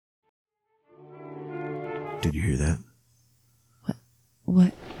Did you hear that?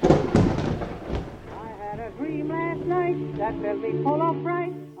 What? I had a dream last night that filled me full of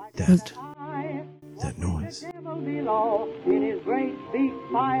fright. That noise. The devil below in his great big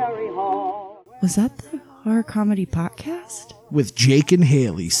fiery hall. Was that the horror comedy podcast? With Jake and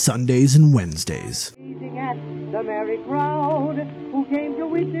Haley, Sundays and Wednesdays. Gazing at the merry crowd who came to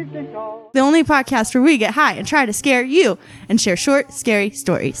witness the show. The only podcast where we get high and try to scare you and share short, scary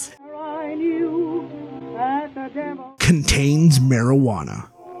stories. I knew that the devil Contains marijuana.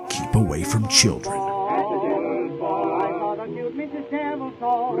 Keep away from children. I saw the cute Mrs. Devil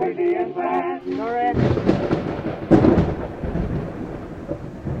so pretty and fast.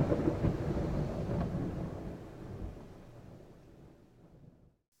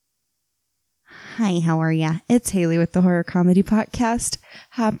 Hi, how are ya? It's Haley with the Horror Comedy Podcast.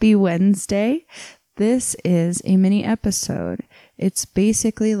 Happy Wednesday. This is a mini episode. It's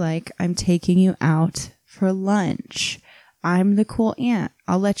basically like I'm taking you out for lunch. I'm the cool aunt.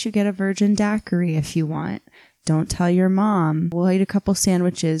 I'll let you get a virgin daiquiri if you want. Don't tell your mom. We'll eat a couple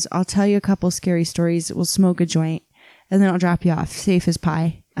sandwiches. I'll tell you a couple scary stories. We'll smoke a joint. And then I'll drop you off safe as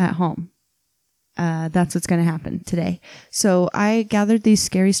pie at home. That's what's going to happen today. So I gathered these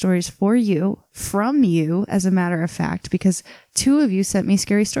scary stories for you, from you, as a matter of fact, because 2 of you sent me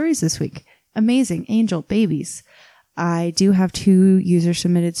scary stories this week. Amazing. Angel babies. I do have 2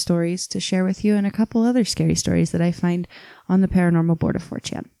 user-submitted stories to share with you and a couple other scary stories that I find on the Paranormal Board of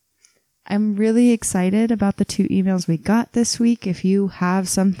 4chan. I'm really excited about the 2 emails we got this week. If you have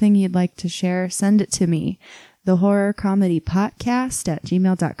something you'd like to share, send it to me. The Horror Comedy Podcast at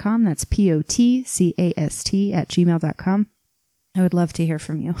gmail.com. That's POTCAST at gmail.com. I would love to hear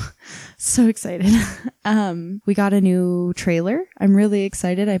from you. So excited. We got a new trailer. I'm really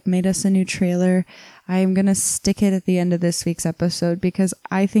excited. I've made us a new trailer. I'm going to stick it at the end of this week's episode because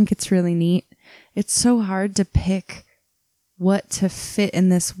I think it's really neat. It's so hard to pick what to fit in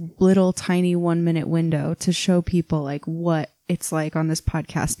this little tiny 1-minute window to show people like what it's like on this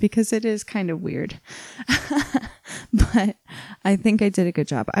podcast because it is kind of weird. But I think I did a good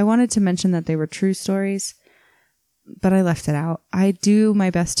job. I wanted to mention that they were true stories, but I left it out. I do my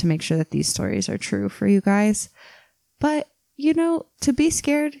best to make sure that these stories are true for you guys. But, you know, to be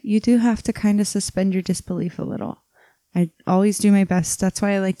scared, you do have to kind of suspend your disbelief a little. I always do my best. That's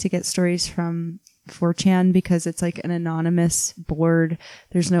why I like to get stories from 4chan because it's like an anonymous board.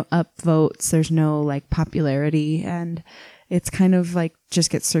 There's no upvotes. There's no like popularity. And it's kind of like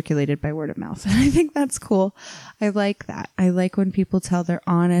just gets circulated by word of mouth. And I think that's cool. I like that. I like when people tell their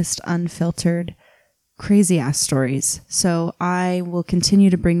honest, unfiltered, crazy ass stories. So I will continue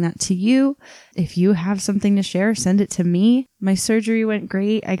to bring that to you. If you have something to share, send it to me. My surgery went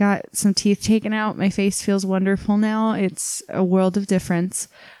great. I got some teeth taken out. My face feels wonderful now. It's a world of difference.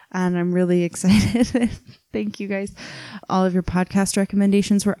 And I'm really excited. Thank you guys. All of your podcast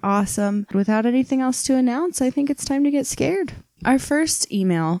recommendations were awesome. Without anything else to announce, I think it's time to get scared. Our first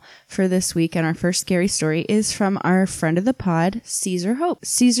email for this week and our first scary story is from our friend of the pod, Caesar Hope.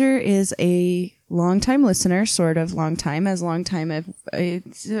 Caesar is a longtime listener, sort of long time, it's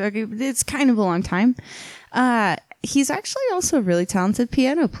kind of a long time. He's actually also a really talented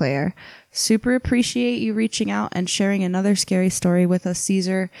piano player. Super appreciate you reaching out and sharing another scary story with us,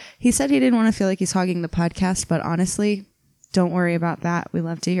 Caesar. He said he didn't want to feel like he's hogging the podcast, but honestly, don't worry about that. We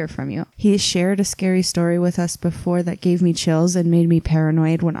love to hear from you. He shared a scary story with us before that gave me chills and made me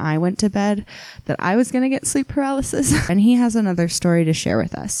paranoid when I went to bed that I was going to get sleep paralysis. And he has another story to share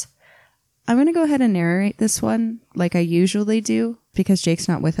with us. I'm going to go ahead and narrate this one like I usually do because Jake's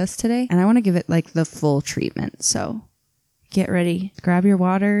not with us today. And I want to give it like the full treatment. So get ready. Grab your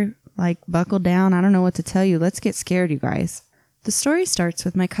water. Like, buckle down. I don't know what to tell you. Let's get scared, you guys. The story starts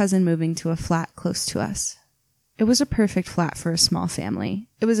with my cousin moving to a flat close to us. It was a perfect flat for a small family.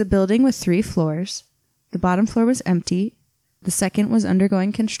 It was a building with 3 floors. The bottom floor was empty. The second was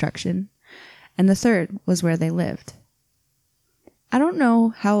undergoing construction. And the third was where they lived. I don't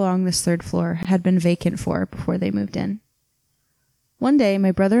know how long this 3rd floor had been vacant for before they moved in. One day,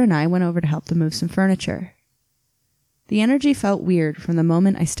 my brother and I went over to help them move some furniture. The energy felt weird from the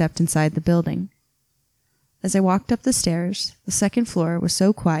moment I stepped inside the building. As I walked up the stairs, the 2nd floor was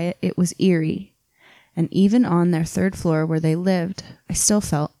so quiet it was eerie, and even on their 3rd floor where they lived, I still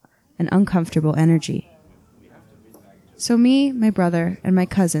felt an uncomfortable energy. So me, my brother, and my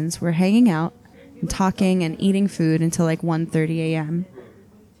cousins were hanging out and talking and eating food until like 1:30 a.m.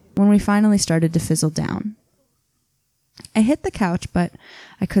 when we finally started to fizzle down. I hit the couch, but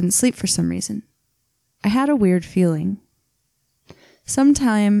I couldn't sleep for some reason. I had a weird feeling.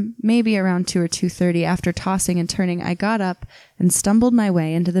 Sometime, maybe around 2 or 2:30, after tossing and turning, I got up and stumbled my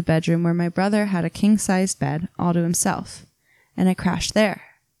way into the bedroom where my brother had a king-sized bed all to himself, and I crashed there.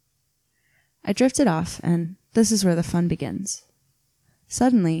 I drifted off, and this is where the fun begins.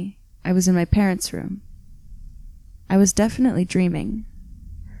 Suddenly, I was in my parents' room. I was definitely dreaming.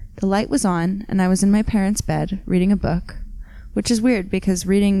 The light was on, and I was in my parents' bed reading a book, which is weird because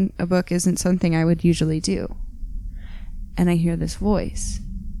reading a book isn't something I would usually do. And I hear this voice.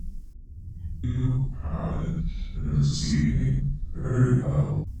 You had receiving very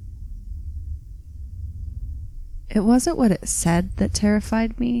well. It wasn't what it said that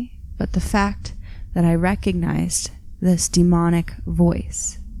terrified me, but the fact that I recognized this demonic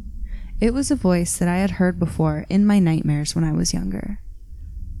voice. It was a voice that I had heard before in my nightmares when I was younger.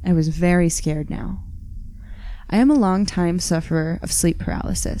 I was very scared now. I am a long-time sufferer of sleep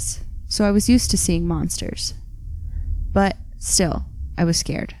paralysis, so I was used to seeing monsters. But still, I was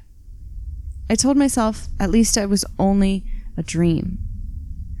scared. I told myself at least it was only a dream.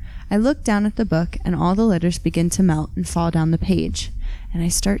 I look down at the book and all the letters begin to melt and fall down the page, and I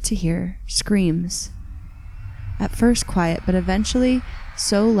start to hear screams. At first quiet, but eventually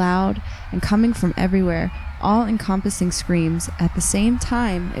so loud and coming from everywhere, all-encompassing screams. At the same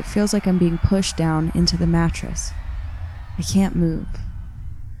time, it feels like I'm being pushed down into the mattress. I can't move.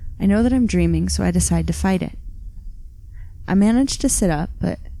 I know that I'm dreaming, so I decide to fight it. I manage to sit up,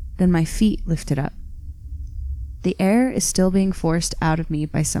 but then my feet lifted up. The air is still being forced out of me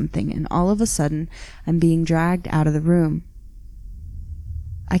by something, and all of a sudden, I'm being dragged out of the room.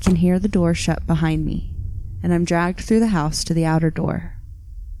 I can hear the door shut behind me, and I'm dragged through the house to the outer door.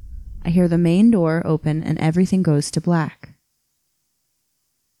 I hear the main door open, and everything goes to black.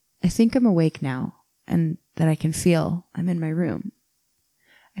 I think I'm awake now, and that I can feel I'm in my room.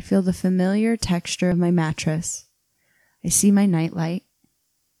 I feel the familiar texture of my mattress. I see my nightlight.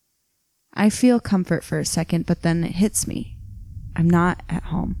 I feel comfort for a second, but then it hits me. I'm not at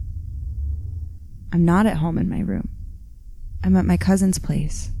home. I'm not at home in my room. I'm at my cousin's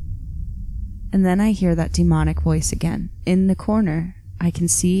place. And then I hear that demonic voice again. In the corner, I can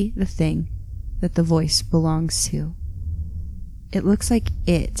see the thing that the voice belongs to. It looks like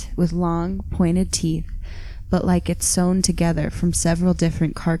it, with long, pointed teeth, but like it's sewn together from several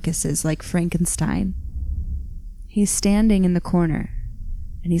different carcasses like Frankenstein. He's standing in the corner,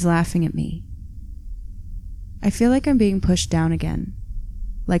 and he's laughing at me. I feel like I'm being pushed down again,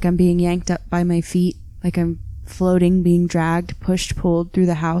 like I'm being yanked up by my feet, like I'm floating, being dragged, pushed, pulled through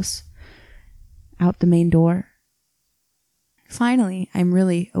the house, out the main door. Finally, I'm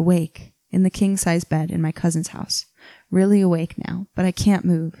really awake in the king-size bed in my cousin's house. Really awake now, but I can't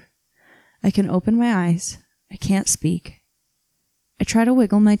move. I can open my eyes. I can't speak. I try to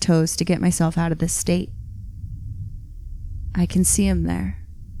wiggle my toes to get myself out of this state. I can see him there,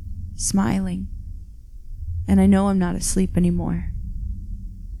 smiling. And I know I'm not asleep anymore.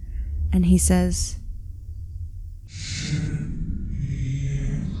 And he says,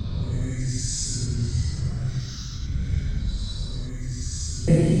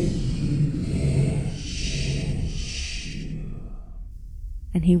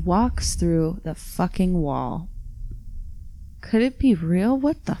 and he walks through the fucking wall. Could it be real?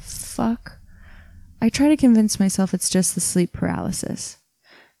 What the fuck? I try to convince myself it's just the sleep paralysis,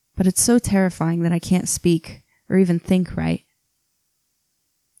 but it's so terrifying that I can't speak or even think right.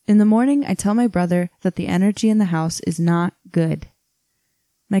 In the morning, I tell my brother that the energy in the house is not good.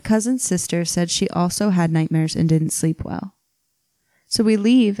 My cousin's sister said she also had nightmares and didn't sleep well. So we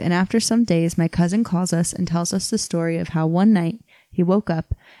leave, and after some days, my cousin calls us and tells us the story of how one night he woke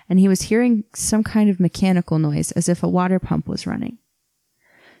up and he was hearing some kind of mechanical noise as if a water pump was running.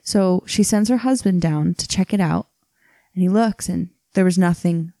 So she sends her husband down to check it out, and he looks and there was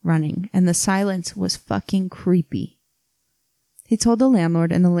nothing running, and the silence was fucking creepy. He told the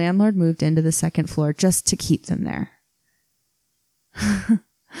landlord, and the landlord moved into the second floor just to keep them there.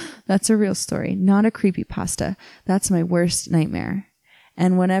 That's a real story, not a creepypasta. That's my worst nightmare.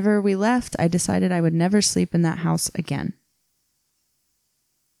 And whenever we left, I decided I would never sleep in that house again.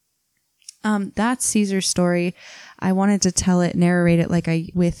 That's Caesar's story. I wanted to tell it, narrate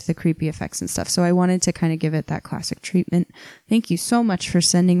it with the creepy effects and stuff. So I wanted to kind of give it that classic treatment. Thank you so much for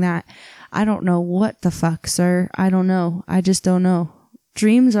sending that. I don't know what the fuck, sir. I don't know. I just don't know.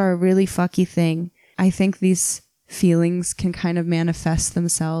 Dreams are a really fucky thing. I think these feelings can kind of manifest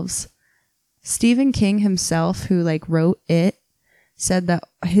themselves. Stephen King himself, who wrote It, said that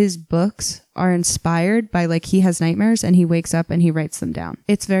his books are inspired by he has nightmares and he wakes up and he writes them down.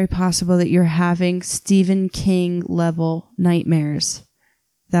 It's very possible that you're having Stephen King level nightmares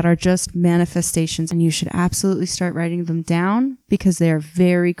that are just manifestations, and you should absolutely start writing them down because they are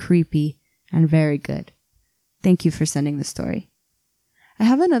very creepy and very good. Thank you for sending the story. I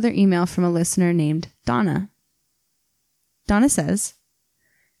have another email from a listener named Donna. Donna says,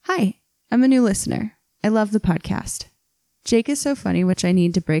 "Hi, I'm a new listener. I love the podcast. Jake is so funny, which I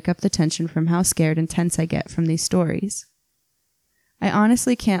need to break up the tension from how scared and tense I get from these stories. I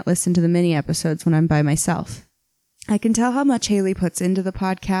honestly can't listen to the mini episodes when I'm by myself. I can tell how much Haley puts into the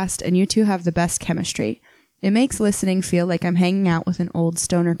podcast, and you two have the best chemistry. It makes listening feel like I'm hanging out with an old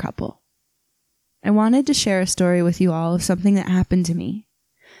stoner couple. I wanted to share a story with you all of something that happened to me.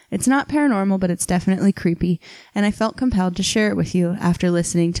 It's not paranormal, but it's definitely creepy, and I felt compelled to share it with you after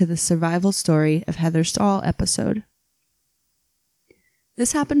listening to the survival story of Heather Stahl episode.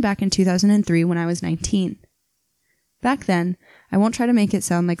 This happened back in 2003 when I was 19. Back then, I won't try to make it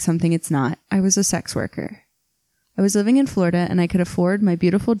sound like something it's not, I was a sex worker. I was living in Florida and I could afford my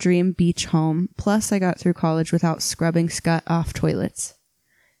beautiful dream beach home, plus I got through college without scrubbing scut off toilets.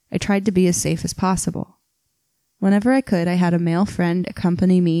 I tried to be as safe as possible. Whenever I could, I had a male friend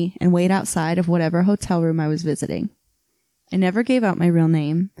accompany me and wait outside of whatever hotel room I was visiting. I never gave out my real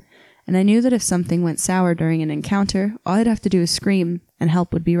name, and I knew that if something went sour during an encounter, all I'd have to do is scream and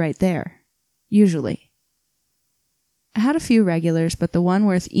help would be right there. Usually. I had a few regulars, but the one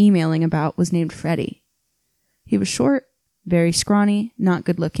worth emailing about was named Freddie. He was short, very scrawny, not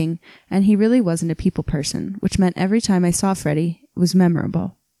good looking, and he really wasn't a people person, which meant every time I saw Freddie, it was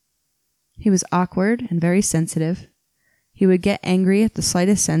memorable. He was awkward and very sensitive. He would get angry at the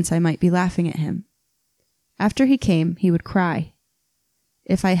slightest sense I might be laughing at him. After he came, he would cry.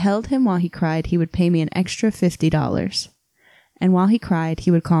 If I held him while he cried, he would pay me an extra $50. And while he cried,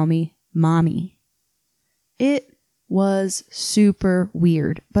 he would call me Mommy. It was super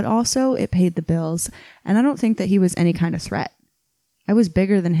weird, but also it paid the bills, and I don't think that he was any kind of threat. I was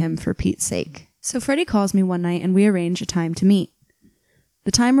bigger than him, for Pete's sake. So Freddie calls me one night and we arrange a time to meet.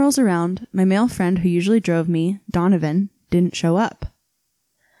 The time rolls around, my male friend who usually drove me, Donovan, didn't show up.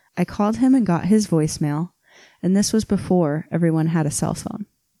 I called him and got his voicemail, and this was before everyone had a cell phone.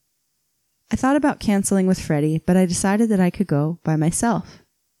 I thought about canceling with Freddie, but I decided that I could go by myself.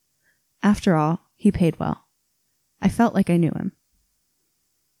 After all, he paid well. I felt like I knew him.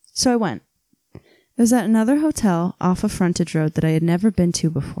 So I went. It was at another hotel off a frontage road that I had never been to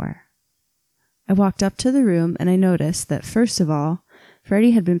before. I walked up to the room and I noticed that, first of all,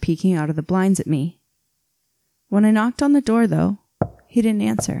 Freddie had been peeking out of the blinds at me. When I knocked on the door, though, he didn't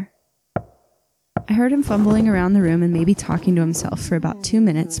answer. I heard him fumbling around the room and maybe talking to himself for about 2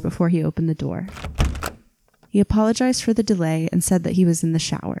 minutes before he opened the door. He apologized for the delay and said that he was in the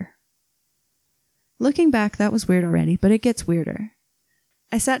shower. Looking back, that was weird already, but it gets weirder.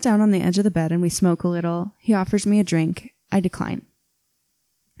 I sat down on the edge of the bed and we smoke a little. He offers me a drink. I decline.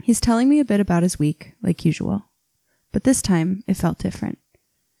 He's telling me a bit about his week, like usual. But this time, it felt different.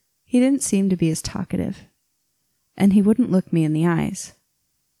 He didn't seem to be as talkative. And he wouldn't look me in the eyes.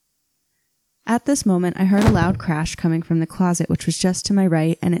 At this moment, I heard a loud crash coming from the closet, which was just to my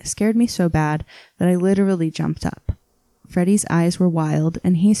right, and it scared me so bad that I literally jumped up. Freddie's eyes were wild,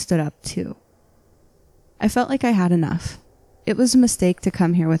 and he stood up too. I felt like I had enough. It was a mistake to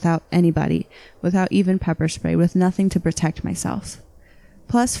come here without anybody, without even pepper spray, with nothing to protect myself.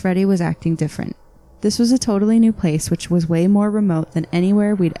 Plus, Freddie was acting different. This was a totally new place, which was way more remote than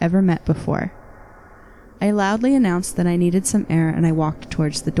anywhere we'd ever met before. I loudly announced that I needed some air, and I walked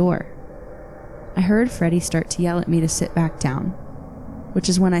towards the door. I heard Freddie start to yell at me to sit back down, which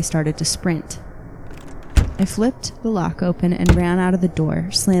is when I started to sprint. I flipped the lock open and ran out of the door,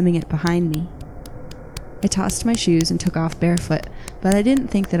 slamming it behind me. I tossed my shoes and took off barefoot, but I didn't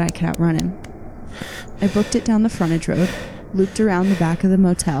think that I could outrun him. I booked it down the frontage road, looped around the back of the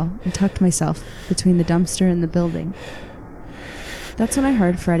motel, and tucked myself between the dumpster and the building. That's when I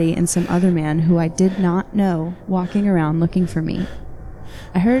heard Freddie and some other man who I did not know walking around looking for me.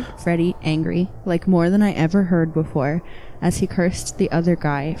 I heard Freddie angry, like more than I ever heard before, as he cursed the other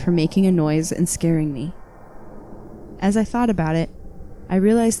guy for making a noise and scaring me. As I thought about it, I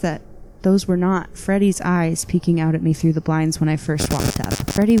realized that those were not Freddie's eyes peeking out at me through the blinds when I first walked up.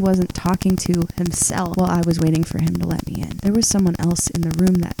 Freddie wasn't talking to himself while I was waiting for him to let me in. There was someone else in the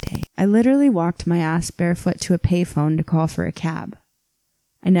room that day. I literally walked my ass barefoot to a payphone to call for a cab.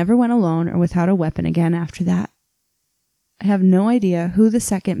 I never went alone or without a weapon again after that. I have no idea who the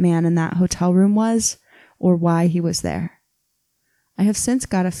second man in that hotel room was or why he was there. I have since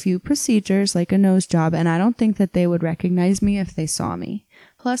got a few procedures like a nose job, and I don't think that they would recognize me if they saw me.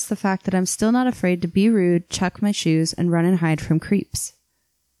 Plus the fact that I'm still not afraid to be rude, chuck my shoes, and run and hide from creeps.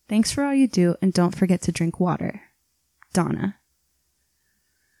 Thanks for all you do, and don't forget to drink water. Donna.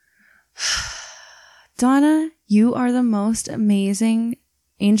 Donna, you are the most amazing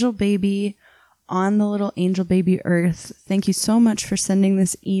angel baby on the little angel baby earth. Thank you so much for sending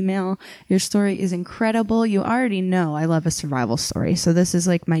this email. Your story is incredible. You already know I love a survival story, so this is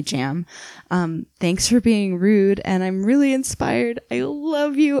like my jam. Thanks for being rude, and I'm really inspired. I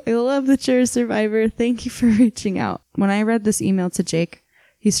love you. I love that you're a survivor. Thank you for reaching out. When I read this email to Jake,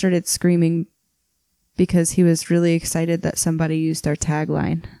 he started screaming because he was really excited that somebody used our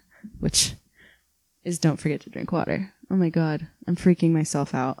tagline, which is don't forget to drink water. Oh my God, I'm freaking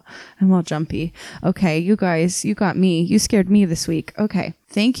myself out. I'm all jumpy. Okay, you guys, you got me. You scared me this week. Okay,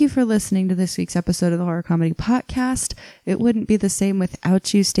 thank you for listening to this week's episode of the Horror Comedy Podcast. It wouldn't be the same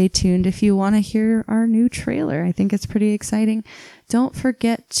without you. Stay tuned if you want to hear our new trailer. I think it's pretty exciting. Don't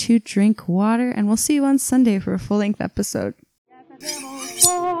forget to drink water, and we'll see you on Sunday for a full-length episode.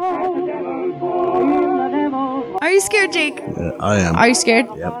 Are you scared, Jake? I am. Are you scared?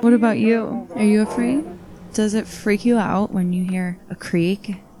 Yep. What about you? Are you afraid? Does it freak you out when you hear a creak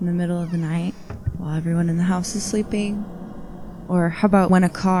in the middle of the night while everyone in the house is sleeping? Or how about when a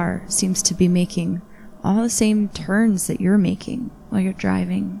car seems to be making all the same turns that you're making while you're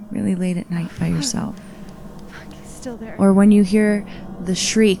driving really late at night by yourself? He's still there. Or when you hear the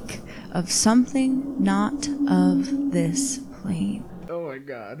shriek of something not of this plane? Oh my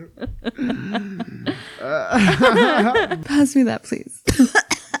God. Pass me that, please.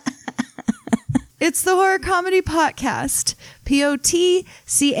 It's the Horror Comedy Podcast. Podcast.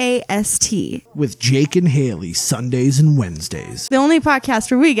 With Jake and Haley, Sundays and Wednesdays. The only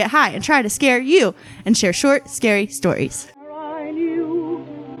podcast where we get high and try to scare you and share short, scary stories. I knew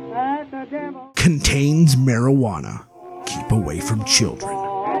that the devil Contains marijuana. Keep away from children.